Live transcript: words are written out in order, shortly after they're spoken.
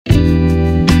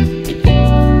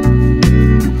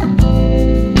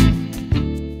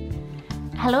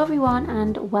everyone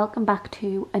and welcome back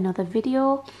to another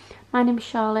video. My name is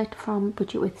Charlotte from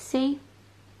Budget with C,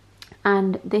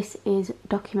 and this is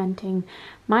documenting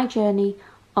my journey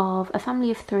of a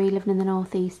family of 3 living in the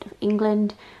northeast of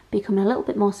England, becoming a little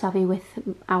bit more savvy with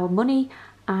our money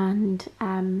and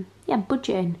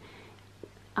budgeting.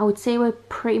 I would say we're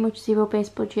pretty much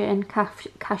zero-based budgeting,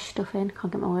 cash stuffing,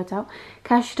 can't get my words out,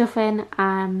 cash stuffing,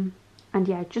 and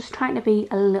yeah, just trying to be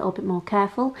a little bit more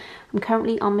careful. I'm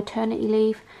currently on maternity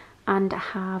leave and I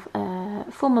have a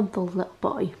 4-month-old little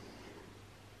boy.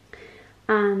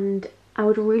 And I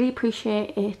would really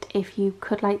appreciate it if you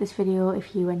could like this video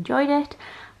if you enjoyed it,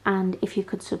 and if you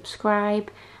could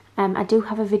subscribe. I do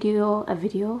have I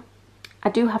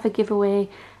do have a giveaway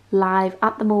live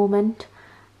at the moment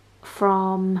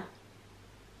from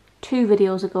 2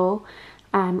 videos ago,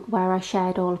 where I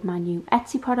shared all of my new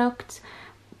Etsy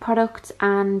products,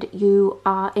 and you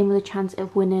are in with a chance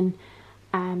of winning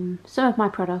some of my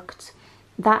products.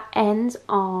 That ends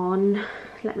on,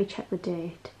 let me check the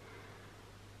date,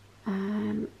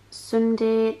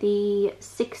 Sunday the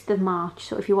 6th of March.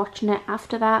 So if you're watching it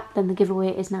after that, then the giveaway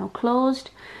is now closed,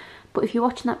 but if you're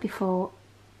watching that before,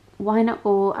 why not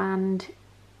go and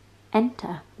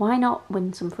enter? Why not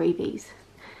win some freebies?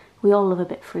 We all love a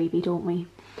bit freebie, don't we?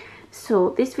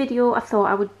 So this video, I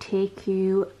thought I would take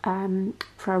you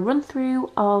for a run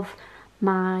through of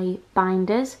my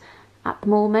binders. At the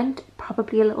moment,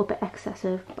 probably a little bit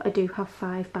excessive, but I do have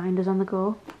 5 binders on the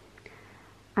go.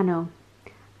 I know,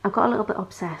 I've got a little bit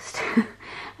obsessed.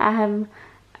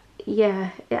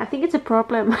 Yeah, I think it's a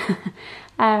problem.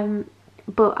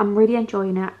 But I'm really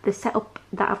enjoying it. The setup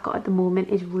that I've got at the moment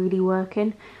is really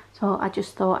working, so I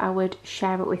just thought I would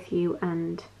share it with you,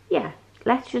 and yeah,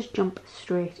 let's just jump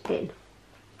straight in.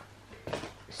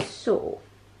 So,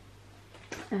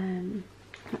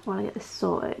 while I get this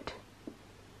sorted.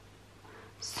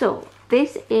 So,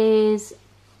 this is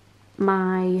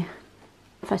my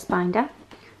first binder.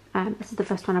 This is the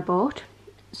first one I bought.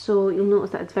 So, you'll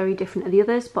notice that it's very different to the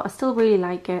others, but I still really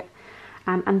like it.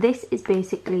 And this is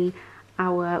basically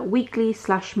our weekly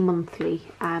 / monthly.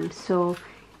 So,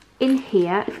 in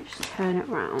here, if I just turn it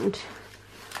round.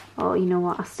 Oh, you know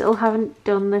what, I still haven't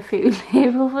done the food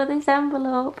label for this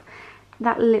envelope.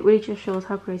 That literally just shows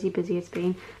how crazy busy it's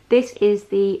been. This is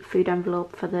the food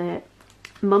envelope for the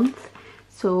month.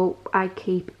 So I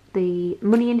keep the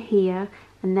money in here,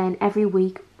 and then every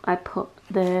week I put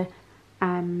the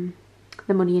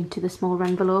money into the smaller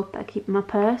envelope that I keep in my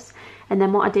purse. And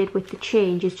then what I did with the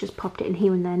change is just popped it in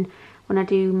here, and then when I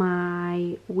do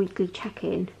my weekly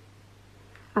check-in,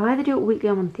 I'll either do it weekly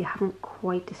or monthly, I haven't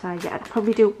quite decided yet. I'd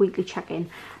probably do a weekly check-in.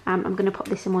 I'm going to put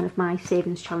this in one of my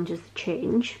savings challenges, the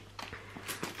change.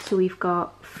 So we've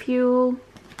got fuel,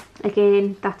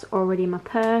 again, that's already in my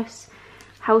purse.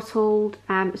 Household,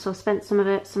 so I spent some of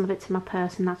it's in my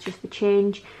purse, and that's just the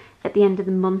change. At the end of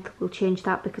the month, we'll change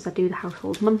that because I do the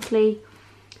household monthly.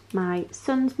 My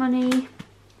son's money,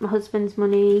 my husband's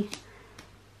money,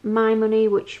 my money,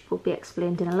 which will be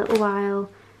explained in a little while,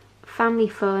 family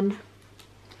fun,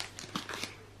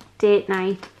 date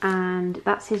night, and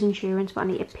that's his insurance, but I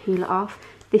need to peel it off.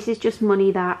 This is just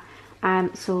money that,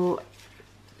 so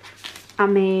I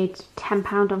made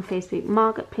 £10 on Facebook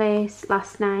Marketplace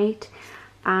last night,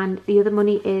 and the other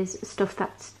money is stuff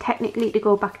that's technically to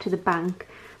go back to the bank,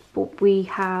 but we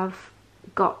have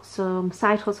got some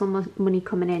side hustle money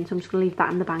coming in, so I'm just going to leave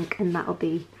that in the bank, and that'll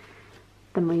be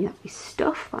the money that we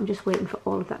stuff. I'm just waiting for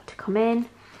all of that to come in.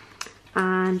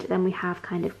 And then we have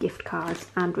kind of gift cards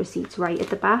and receipts right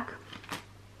at the back.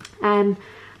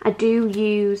 I do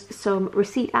use some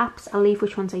receipt apps. I'll leave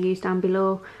which ones I use down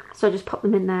below, so I just pop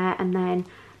them in there, and then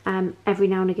every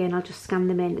now and again I'll just scan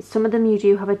them in. Some of them you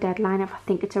do have a deadline of, I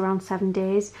think it's around 7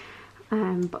 days,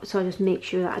 but so I just make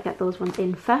sure that I get those ones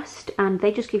in first, and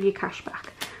they just give you cash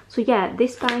back. So yeah,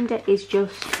 this binder is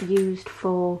just used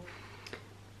for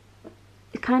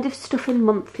kind of stuffing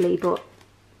monthly, but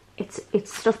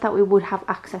it's stuff that we would have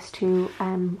access to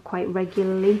quite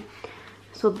regularly.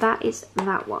 So that is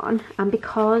that one, and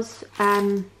because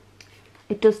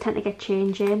it does tend to get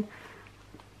change in,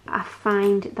 I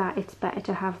find that it's better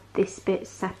to have this bit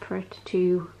separate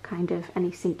to kind of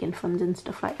any sinking funds and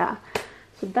stuff like that.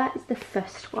 So that is the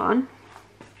first one.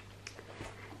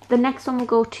 The next one we'll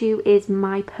go to is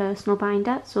my personal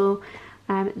binder. So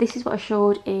this is what I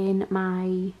showed in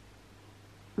my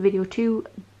video two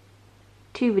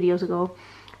videos ago,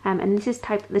 and this is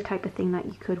the type of thing that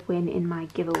you could win in my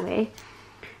giveaway.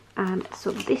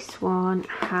 So this one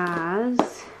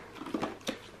has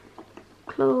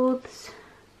clothes,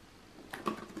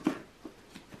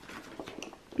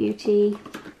 beauty,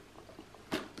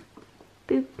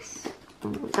 books. Oh,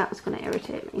 that was going to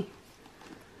irritate me.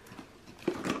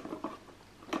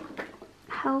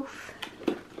 health,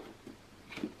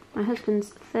 my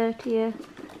husband's 30th,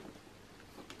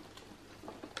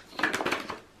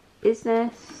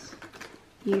 business,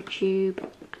 YouTube,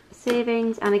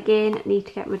 savings, and again need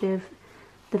to get rid of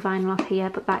the vinyl off here,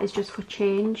 but that is just for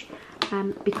change.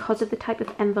 Because of the type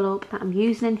of envelope that I'm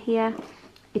using in here,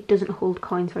 it doesn't hold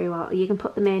coins very well. You can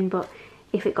put them in, but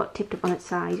if it got tipped up on its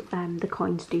side, the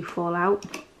coins do fall out.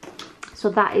 So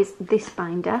that is this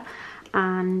binder,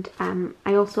 and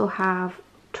I also have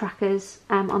trackers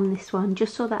on this one,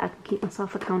 just so that I can keep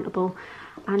myself accountable.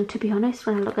 And to be honest,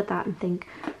 when I look at that and think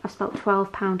I've spent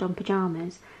 £12 on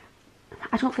pyjamas,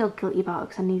 I don't feel guilty about it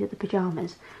because I needed the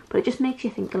pyjamas, but it just makes you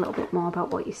think a little bit more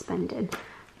about what you're spending.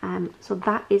 So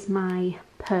that is my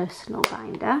personal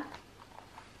binder.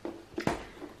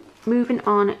 Moving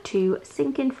on to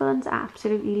sinking funds. I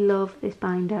absolutely love this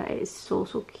binder. It is so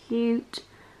cute.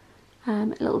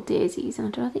 Little daisies, and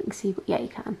I don't think you can see, but yeah, you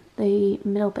can. The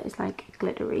middle bit is like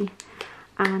glittery,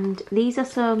 and these are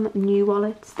some new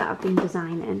wallets that I've been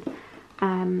designing.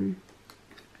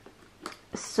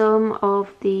 Some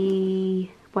of the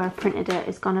where I printed it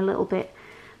has gone a little bit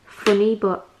funny,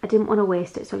 but I didn't want to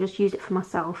waste it, so I just used it for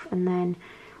myself. And then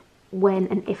when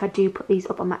and if I do put these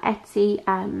up on my Etsy,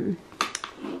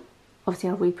 obviously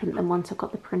I'll reprint them once I've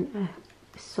got the printer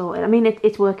sorted. I mean,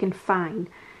 it's working fine.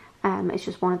 It's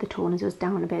just one of the toners was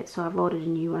down a bit, so I've ordered a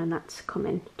new one and that's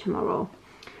coming tomorrow.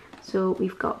 So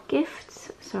we've got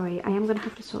gifts. Sorry, I am going to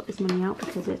have to sort this money out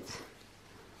because it's...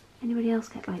 Anybody else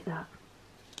get like that?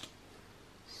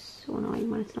 So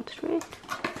annoying when it's not straight.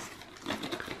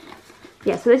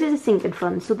 Yeah, so this is a sinking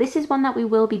fund. So this is one that we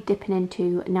will be dipping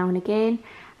into now and again.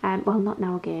 Well, not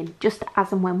now again, just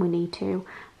as and when we need to.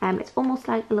 It's almost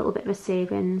like a little bit of a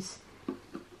savings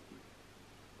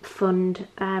fund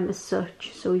as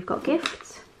such. So we've got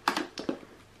gifts,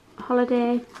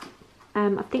 holiday.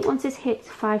 I think once this hits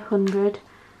 500,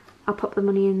 I'll pop the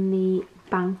money in the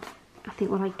bank. I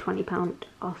think we're like £20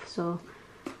 off, so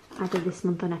either this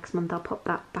month or next month I'll pop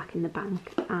that back in the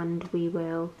bank, and we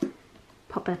will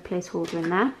pop a placeholder in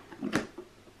there.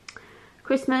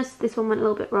 Christmas, this one went a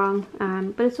little bit wrong,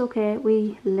 but it's okay,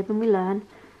 we live and we learn.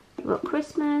 We've got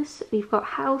Christmas, we've got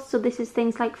house, so this is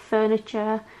things like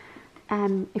furniture,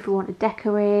 if we want to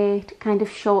decorate, kind of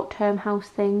short-term house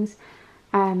things.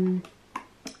 Yeah,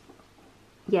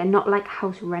 not like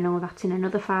house reno, that's in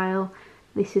another file.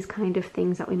 This is kind of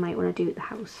things that we might want to do at the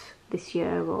house this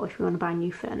year, or if we want to buy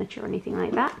new furniture or anything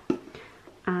like that.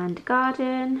 And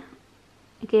garden,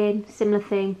 again, similar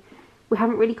thing. We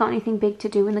haven't really got anything big to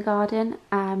do in the garden.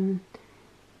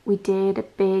 We did a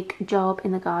big job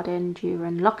in the garden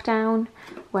during lockdown,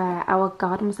 where our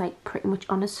garden was like pretty much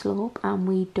on a slope, and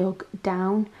we dug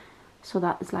down, so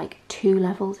that was like 2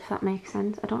 levels, if that makes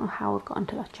sense. I don't know how I've got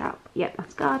into that chat. Yep,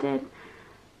 that's garden.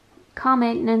 Car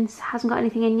maintenance, hasn't got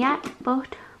anything in yet,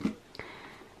 but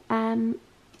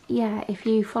yeah, if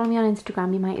you follow me on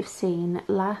Instagram, you might have seen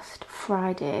last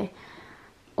Friday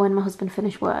when my husband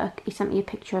finished work, he sent me a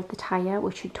picture of the tyre,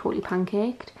 which had totally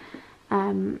pancaked.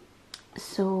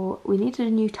 So we needed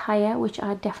a new tyre, which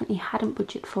I definitely hadn't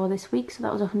budgeted for this week, so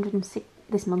that was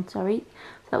this month, sorry.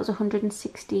 So that was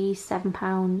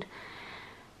 £167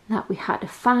 that we had to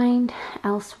find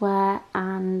elsewhere.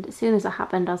 And as soon as it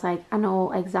happened, I was like, I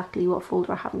know exactly what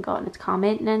folder I haven't got, and it's car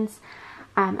maintenance.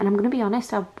 And I'm going to be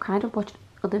honest, I've kind of watched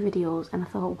other videos and I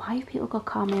thought, why have people got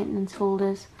car maintenance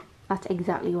folders? That's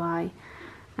exactly why.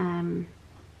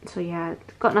 So yeah,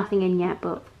 got nothing in yet,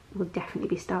 but we'll definitely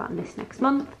be starting this next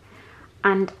month.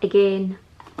 And again,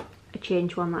 I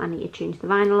changed one that I need to change the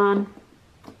vinyl on.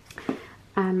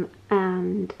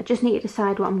 And I just need to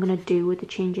decide what I'm going to do with the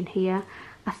change in here.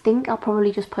 I think I'll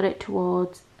probably just put it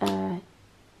towards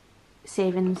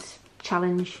savings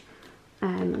challenge.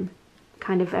 Kind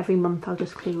of every month I'll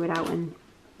just clear it out and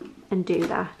do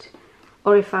that.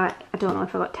 Or if I don't know,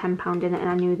 if I got £10 in it and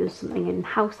I knew there was something in the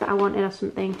house that I wanted or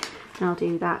something, and I'll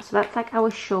do that. So that's like our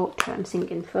short-term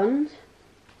sinking funds.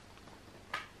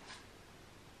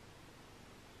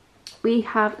 We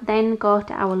have then got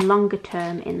our longer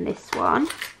term in this one.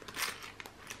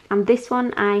 And this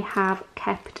one I have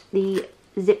kept the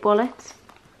zip wallets,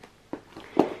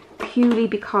 purely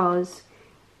because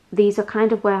these are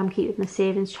kind of where I'm keeping the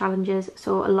savings challenges,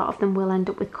 so a lot of them will end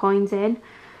up with coins in.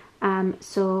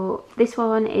 So this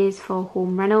one is for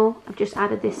home reno. I've just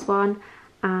added this one,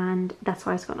 and that's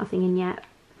why it's got nothing in yet.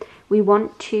 We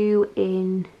want to,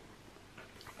 in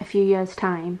a few years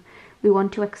time, we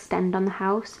want to extend on the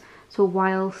house. So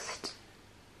whilst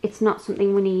it's not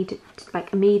something we need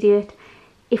like immediate,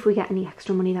 if we get any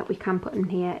extra money that we can put in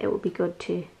here, it would be good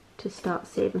to start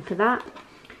saving for that.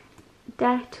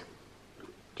 Debt,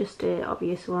 just an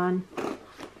obvious one.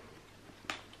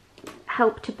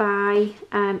 Help to Buy,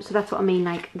 so that's what I mean,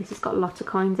 like this has got lots of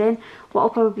coins in. What I'll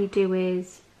probably do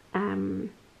is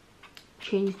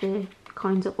change the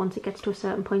coins up once it gets to a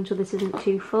certain point so this isn't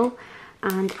too full.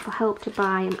 And for Help to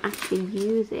Buy, I'm actually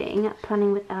using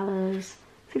Planning with Ella's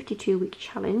 52-week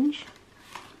challenge.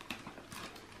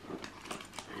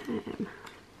 I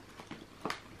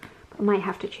might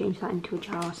have to change that into a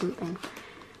jar or something.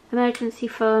 Emergency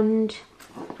Fund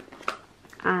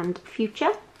and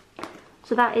Future.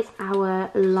 So that is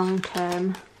our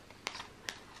long-term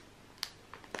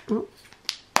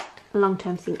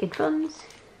sinking funds.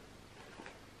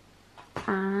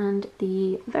 And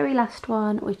the very last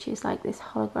one, which is like this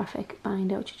holographic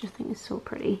binder, which I just think is so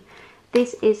pretty.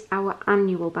 This is our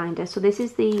annual binder. So this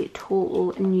is the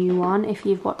total new one. If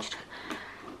you've watched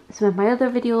some of my other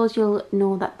videos, you'll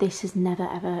know that this has never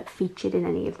ever featured in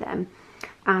any of them.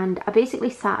 And I basically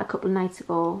sat a couple of nights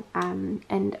ago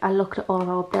and I looked at all of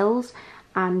our bills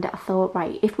and I thought,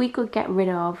 right, if we could get rid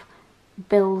of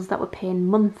bills that we're paying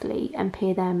monthly and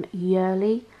pay them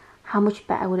yearly, how much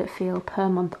better would it feel per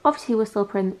month? Obviously we're still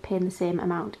paying the same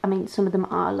amount. I mean, some of them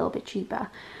are a little bit cheaper,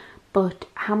 but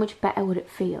how much better would it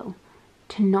feel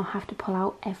to not have to pull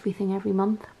out everything every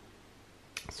month?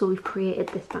 So we've created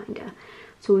this binder.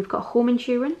 So we've got home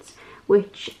insurance,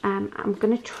 which I'm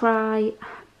going to try.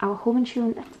 Our home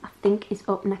insurance, I think, is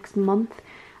up next month.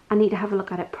 I need to have a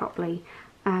look at it properly.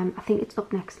 I think it's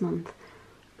up next month.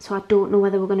 So I don't know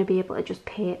whether we're going to be able to just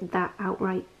pay that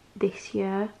outright this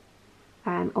year,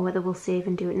 or whether we'll save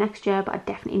and do it next year. But I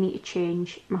definitely need to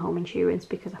change my home insurance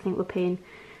because I think we're paying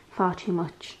far too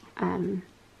much than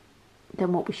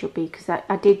what we should be. Because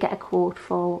I did get a quote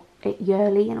for it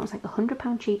yearly and it was like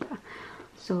 £100 cheaper.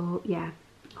 So yeah,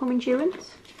 home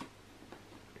insurance.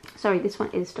 Sorry, this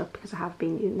one is stuck because I have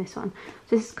been using this one.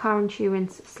 So this is car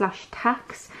insurance /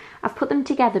 tax. I've put them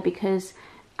together because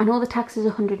I know the tax is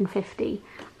 150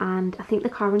 and I think the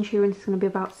car insurance is going to be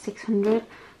about 600.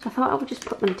 So I thought I would just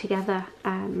put them together.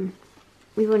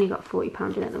 We've only got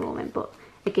 £40 in at the moment, but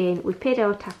again, we've paid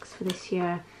our tax for this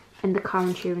year and the car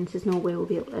insurance, there's no way we'll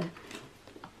be able to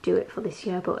do it for this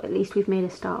year, but at least we've made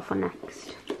a start for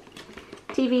next.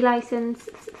 TV licence,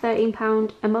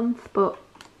 £13 a month, but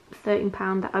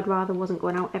 £13 that I'd rather wasn't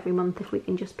going out every month if we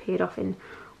can just pay it off in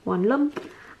one lump.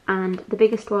 And the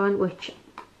biggest one, which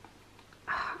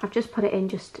I've just put it in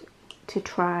just to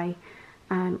try,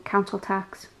 council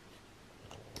tax.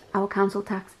 Our council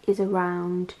tax is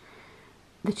around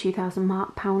the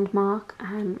 £2,000 mark.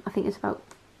 I think it's about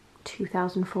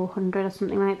 2,400 or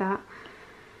something like that.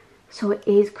 So it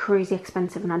is crazy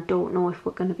expensive and I don't know if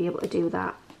we're going to be able to do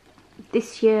that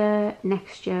this year,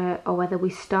 next year, or whether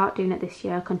we start doing it this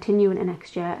year, continue into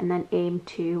next year, and then aim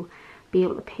to be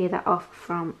able to pay that off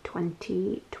from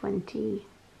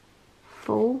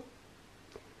 2024.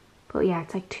 But yeah,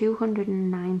 it's like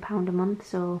 £209 a month,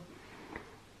 so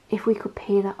if we could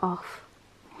pay that off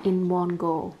in one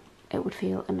go, it would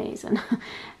feel amazing.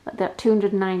 But that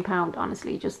 £209,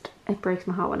 honestly, just, it breaks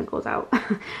my heart when it goes out.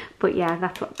 But yeah,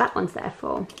 that's what that one's there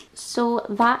for. So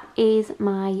that is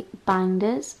my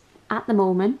binders at the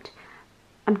moment.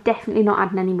 I'm definitely not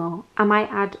adding any more. I might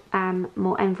add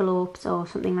more envelopes or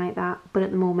something like that, but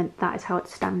at the moment that is how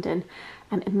it's standing.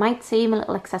 It might seem a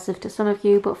little excessive to some of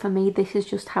you, but for me this is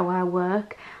just how I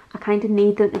work. I kind of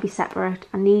need them to be separate.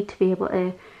 I need to be able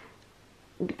to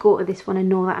go to this one and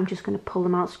know that I'm just going to pull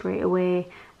them out straight away.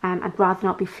 I'd rather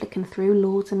not be flicking through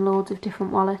loads and loads of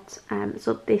different wallets.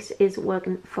 So this is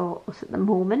working for us at the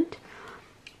moment.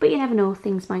 But you never know,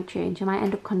 things might change. I might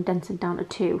end up condensing down to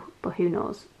 2, but who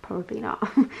knows? Probably not.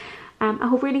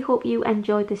 I really hope you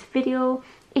enjoyed this video.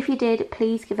 If you did,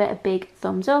 please give it a big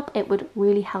thumbs up. It would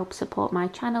really help support my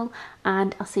channel,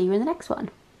 and I'll see you in the next one.